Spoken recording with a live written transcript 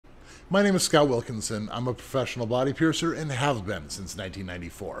My name is Scott Wilkinson. I'm a professional body piercer and have been since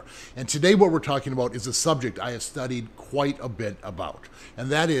 1994. And today what we're talking about is a subject I have studied quite a bit about, and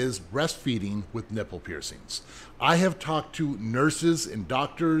that is breastfeeding with nipple piercings. I have talked to nurses and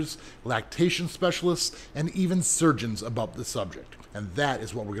doctors, lactation specialists, and even surgeons about the subject, and that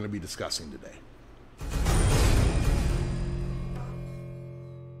is what we're going to be discussing today.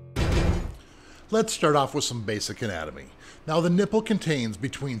 Let's start off with some basic anatomy. Now, the nipple contains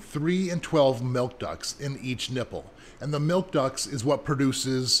between 3 and 12 milk ducts in each nipple, and the milk ducts is what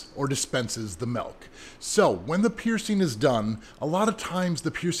produces or dispenses the milk. So when the piercing is done, a lot of times the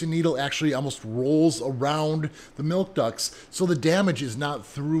piercing needle actually almost rolls around the milk ducts, so the damage is not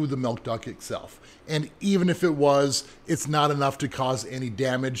through the milk duct itself. And even if it was, it's not enough to cause any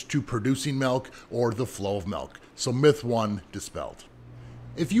damage to producing milk or the flow of milk. So myth 1 dispelled.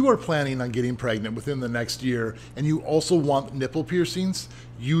 If you are planning on getting pregnant within the next year and you also want nipple piercings,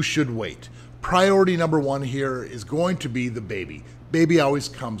 you should wait. Priority number 1 here is going to be the baby. Baby always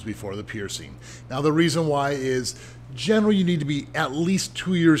comes before the piercing. Now, the reason why is generally you need to be at least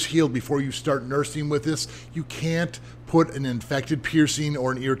 2 years healed before you start nursing with this. You can't put an infected piercing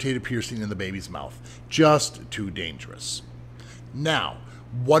or an irritated piercing in the baby's mouth. Just too dangerous. Now,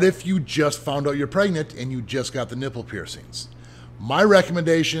 what if you just found out you're pregnant and you just got the nipple piercings? My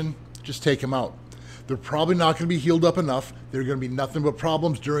recommendation, just take them out. They're probably not going to be healed up enough. They're going to be nothing but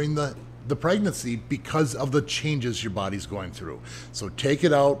problems during the pregnancy because of the changes your body's going through. So take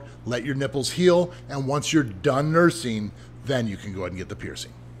it out, let your nipples heal, and once you're done nursing, then you can go ahead and get the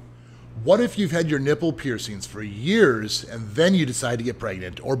piercing. What if you've had your nipple piercings for years and then you decide to get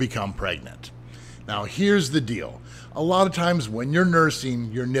pregnant or become pregnant? Now, here's the deal. A lot of times when you're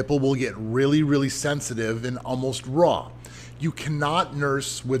nursing, your nipple will get really sensitive and almost raw. You cannot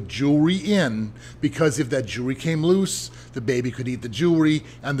nurse with jewelry in, because if that jewelry came loose, the baby could eat the jewelry,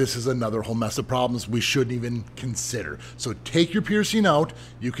 and this is another whole mess of problems we shouldn't even consider. So take your piercing out,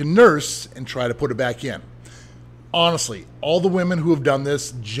 you can nurse, and try to put it back in. Honestly, all the women who have done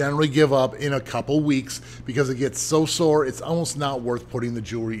this generally give up in a couple weeks because it gets so sore, it's almost not worth putting the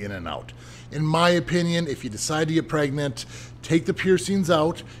jewelry in and out. In my opinion, if you decide to get pregnant, take the piercings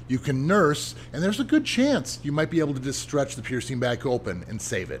out, you can nurse, and there's a good chance you might be able to just stretch the piercing back open and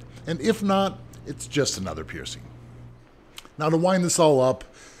save it. And if not, it's just another piercing. Now, to wind this all up,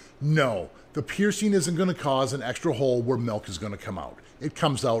 no, the piercing isn't going to cause an extra hole where milk is going to come out. It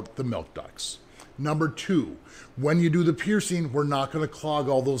comes out the milk ducts. Number 2, when you do the piercing, we're not going to clog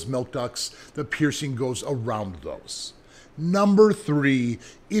all those milk ducts. The piercing goes around those. Number 3,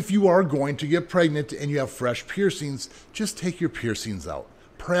 if you are going to get pregnant and you have fresh piercings, just take your piercings out.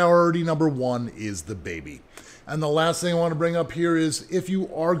 Priority number 1 is the baby. And the last thing I want to bring up here is if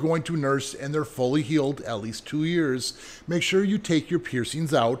you are going to nurse and they're fully healed, at least 2 years, make sure you take your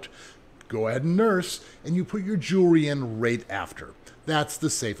piercings out, go ahead and nurse, and you put your jewelry in right after. That's the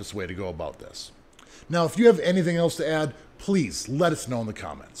safest way to go about this. Now, if you have anything else to add, please let us know in the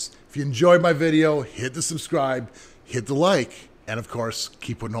comments. If you enjoyed my video, hit the subscribe, hit the like, and of course,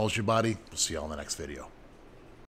 keep putting holes in your body. We'll see you all in the next video.